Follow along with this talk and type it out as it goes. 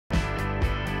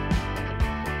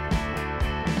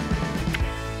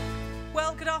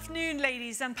afternoon,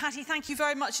 ladies, and Patty, thank you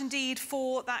very much indeed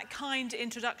for that kind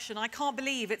introduction. I can't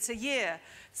believe it's a year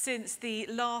since the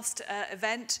last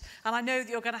event, and I know that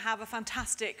you're going to have a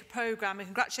fantastic programme, and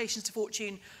congratulations to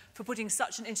Fortune for putting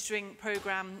such an interesting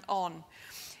programme on.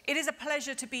 It is a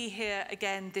pleasure to be here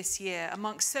again this year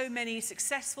amongst so many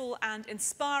successful and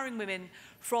inspiring women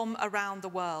from around the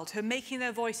world who are making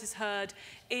their voices heard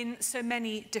in so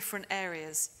many different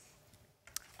areas.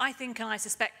 I think, and I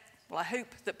suspect, well, I hope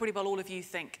that pretty well all of you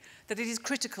think, that it is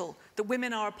critical that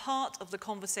women are a part of the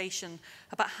conversation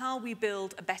about how we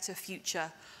build a better future,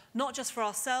 not just for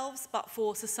ourselves, but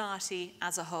for society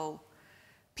as a whole.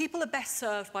 People are best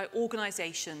served by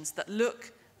organisations that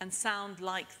look and sound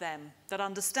like them, that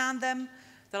understand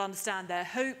their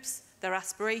hopes, their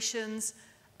aspirations,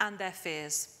 and their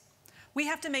fears. We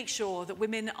have to make sure that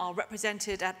women are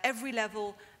represented at every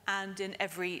level and in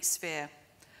every sphere.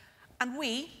 And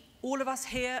we, all of us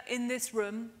here in this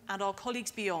room and our colleagues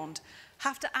beyond,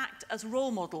 have to act as role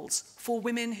models for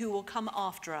women who will come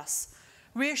after us,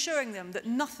 reassuring them that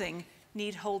nothing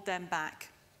need hold them back.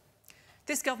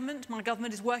 This government, my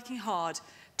government, is working hard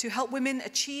to help women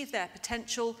achieve their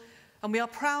potential, and we are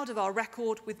proud of our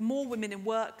record with more women in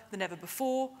work than ever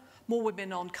before, more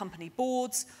women on company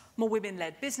boards, more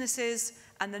women-led businesses,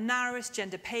 and the narrowest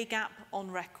gender pay gap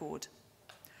on record.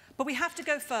 But we have to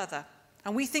go further.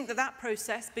 And we think that that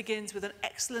process begins with an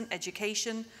excellent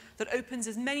education that opens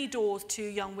as many doors to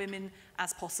young women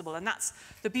as possible. And that's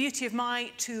the beauty of my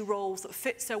two roles that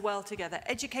fit so well together: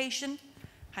 education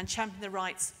and championing the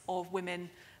rights of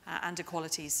women and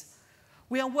equalities.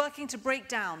 We are working to break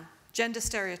down gender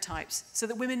stereotypes so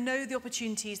that women know the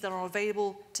opportunities that are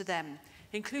available to them,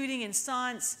 including in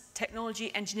science,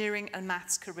 technology, engineering and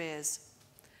maths careers.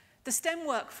 The STEM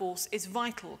workforce is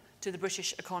vital to the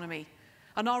British economy.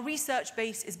 And our research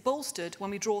base is bolstered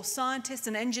when we draw scientists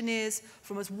and engineers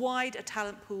from as wide a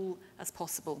talent pool as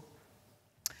possible.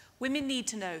 Women need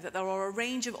to know that there are a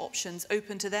range of options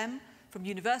open to them, from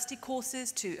university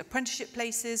courses to apprenticeship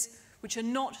places, which are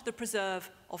not the preserve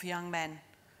of young men.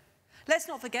 Let's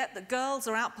not forget that girls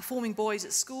are outperforming boys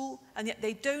at school, and yet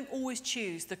they don't always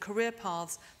choose the career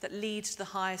paths that lead to the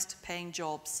highest paying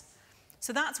jobs.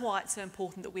 So that's why it's so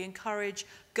important that we encourage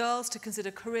girls to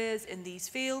consider careers in these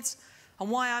fields, and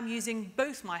why I'm using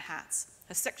both my hats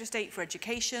as Secretary of State for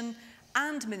Education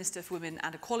and Minister for Women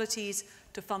and Equalities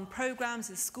to fund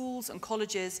programmes in schools and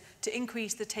colleges to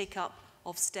increase the take-up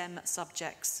of STEM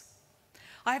subjects.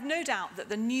 I have no doubt that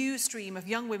the new stream of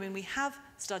young women we have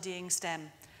studying STEM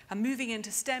and moving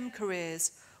into STEM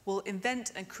careers will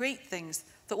invent and create things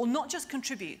that will not just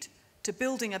contribute to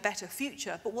building a better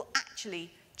future, but will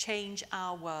actually change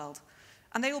our world.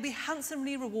 And they will be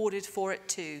handsomely rewarded for it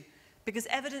too, because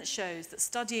evidence shows that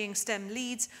studying STEM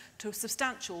leads to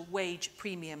substantial wage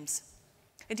premiums.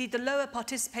 Indeed, the lower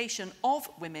participation of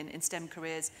women in STEM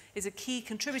careers is a key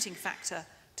contributing factor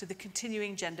to the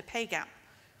continuing gender pay gap,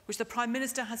 which the Prime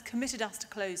Minister has committed us to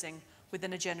closing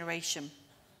within a generation.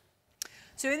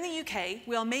 So in the UK,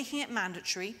 we are making it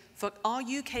mandatory for our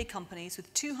UK companies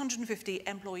with 250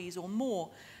 employees or more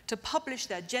to publish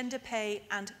their gender pay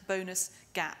and bonus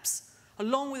gaps,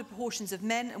 along with the proportions of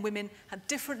men and women at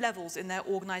different levels in their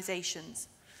organisations.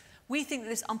 We think that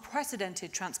this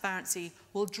unprecedented transparency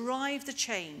will drive the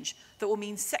change that will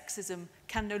mean sexism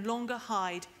can no longer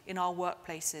hide in our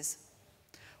workplaces.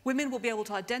 Women will be able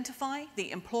to identify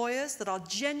the employers that are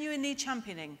genuinely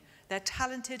championing their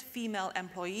talented female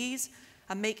employees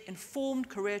and make informed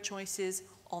career choices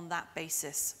on that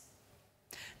basis.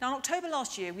 Now, in October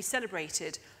last year, we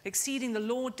celebrated exceeding the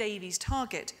Lord Davies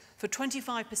target for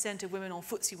 25% of women on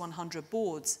FTSE 100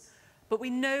 boards. But we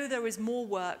know there is more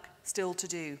work still to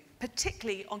do,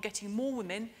 particularly on getting more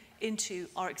women into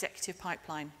our executive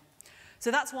pipeline. So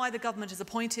that's why the government has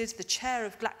appointed the chair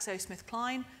of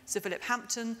GlaxoSmithKline, Sir Philip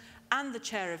Hampton, and the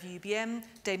chair of UBM,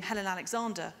 Dame Helen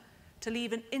Alexander, to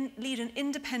lead an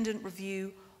independent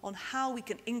review on how we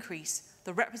can increase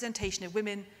the representation of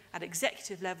women at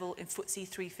executive level in FTSE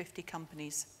 350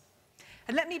 companies.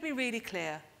 And let me be really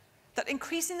clear that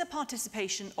increasing the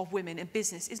participation of women in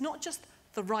business is not just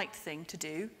the right thing to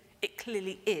do, it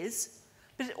clearly is,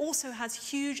 but it also has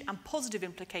huge and positive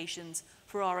implications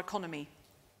for our economy.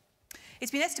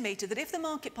 It's been estimated that if the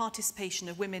market participation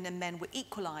of women and men were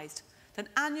equalised, then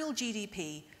annual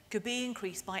GDP could be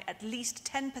increased by at least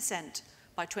 10%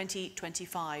 by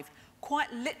 2025,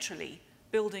 quite literally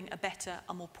building a better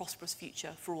and more prosperous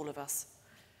future for all of us.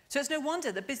 So it's no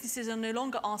wonder that businesses are no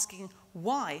longer asking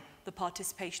why the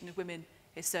participation of women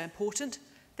is so important.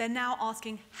 They're now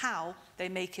asking how they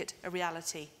make it a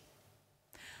reality.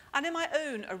 And in my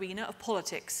own arena of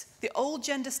politics, the old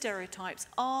gender stereotypes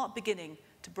are beginning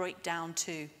to break down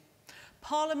too.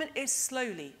 Parliament is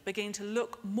slowly beginning to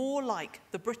look more like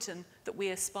the Britain that we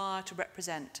aspire to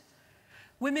represent.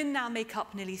 Women now make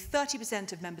up nearly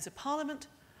 30% of members of Parliament,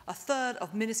 a third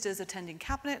of ministers attending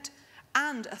cabinet,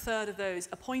 and a third of those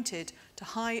appointed to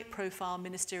high-profile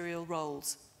ministerial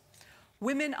roles.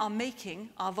 Women are making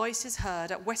our voices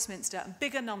heard at Westminster in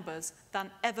bigger numbers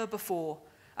than ever before,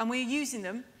 and we're using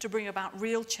them to bring about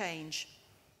real change.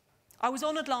 I was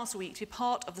honoured last week to be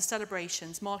part of the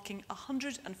celebrations marking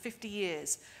 150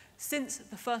 years since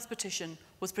the first petition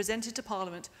was presented to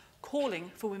Parliament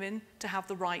calling for women to have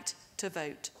the right to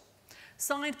vote.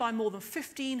 Signed by more than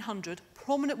 1,500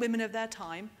 prominent women of their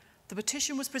time, the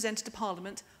petition was presented to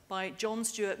Parliament by John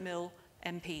Stuart Mill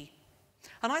MP.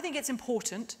 And I think it's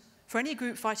important for any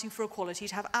group fighting for equality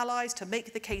to have allies to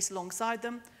make the case alongside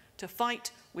them, to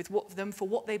fight with them for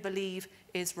what they believe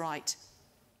is right.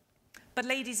 But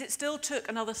ladies, it still took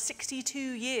another 62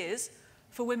 years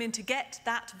for women to get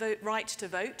that right to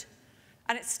vote.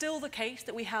 And it's still the case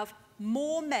that we have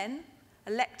more men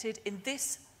elected in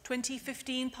this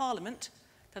 2015 Parliament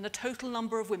than the total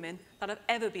number of women that have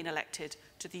ever been elected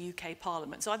to the UK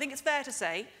Parliament. So I think it's fair to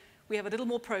say we have a little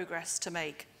more progress to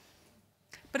make.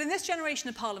 But in this generation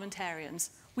of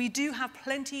parliamentarians, we do have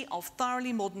plenty of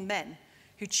thoroughly modern men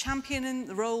who champion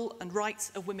the role and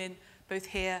rights of women both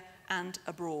here and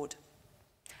abroad.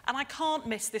 And I can't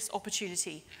miss this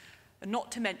opportunity,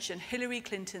 not to mention Hillary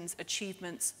Clinton's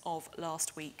achievements of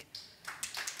last week.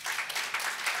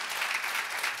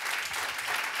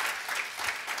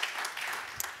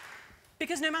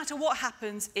 Because no matter what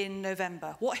happens in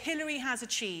November, what Hillary has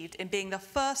achieved in being the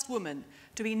first woman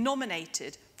to be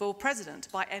nominated for president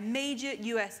by a major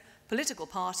US political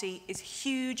party is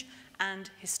huge and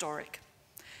historic.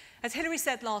 As Hillary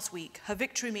said last week, her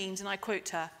victory means, and I quote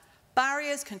her,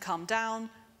 "Barriers can come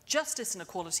down, justice and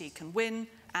equality can win,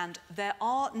 and there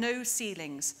are no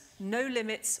ceilings, no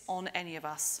limits on any of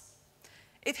us."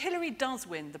 If Hillary does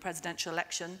win the presidential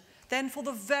election, then for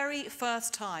the very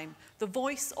first time, the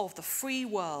voice of the free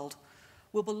world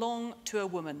will belong to a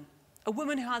woman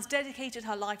who has dedicated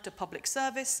her life to public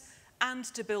service and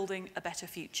to building a better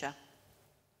future.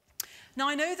 Now,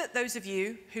 I know that those of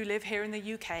you who live here in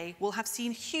the UK will have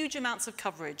seen huge amounts of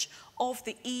coverage of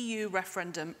the EU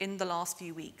referendum in the last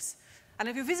few weeks. And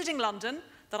if you're visiting London,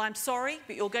 then I'm sorry,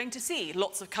 but you're going to see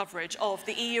lots of coverage of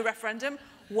the EU referendum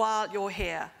while you're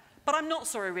here. But I'm not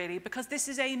sorry, really, because this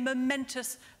is a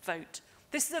momentous vote.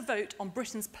 This is a vote on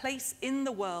Britain's place in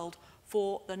the world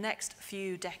for the next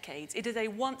few decades. It is a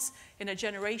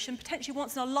once-in-a-generation, potentially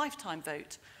once-in-a-lifetime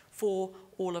vote for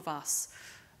all of us.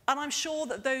 And I'm sure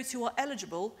that those who are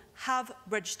eligible have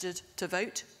registered to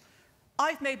vote.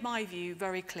 I've made my view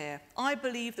very clear. I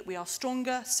believe that we are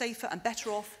stronger, safer and better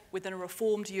off within a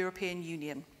reformed European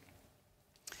Union.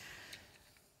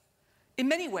 In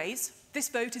many ways, this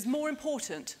vote is more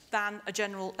important than a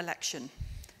general election.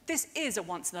 This is a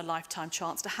once-in-a-lifetime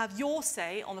chance to have your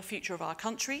say on the future of our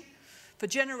country for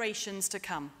generations to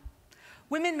come.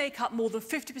 Women make up more than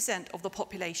 50% of the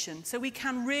population, so we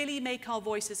can really make our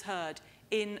voices heard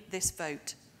in this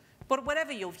vote. But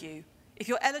whatever your view, if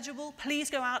you're eligible, please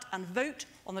go out and vote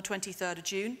on the 23rd of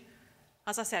June.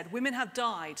 As I said, women have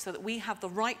died so that we have the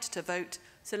right to vote,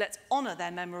 so let's honour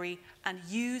their memory and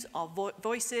use our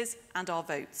voices and our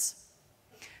votes.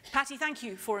 Patty, thank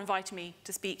you for inviting me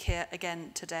to speak here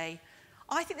again today.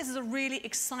 I think this is a really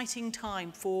exciting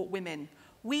time for women.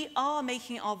 We are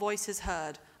making our voices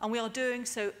heard, and we are doing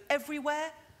so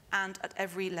everywhere and at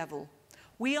every level.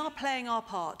 We are playing our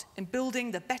part in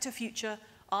building the better future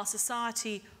our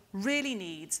society really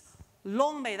needs.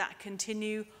 Long may that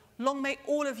continue. Long may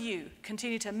all of you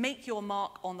continue to make your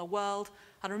mark on the world,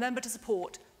 and remember to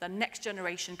support the next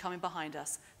generation coming behind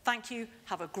us. Thank you.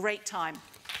 Have a great time.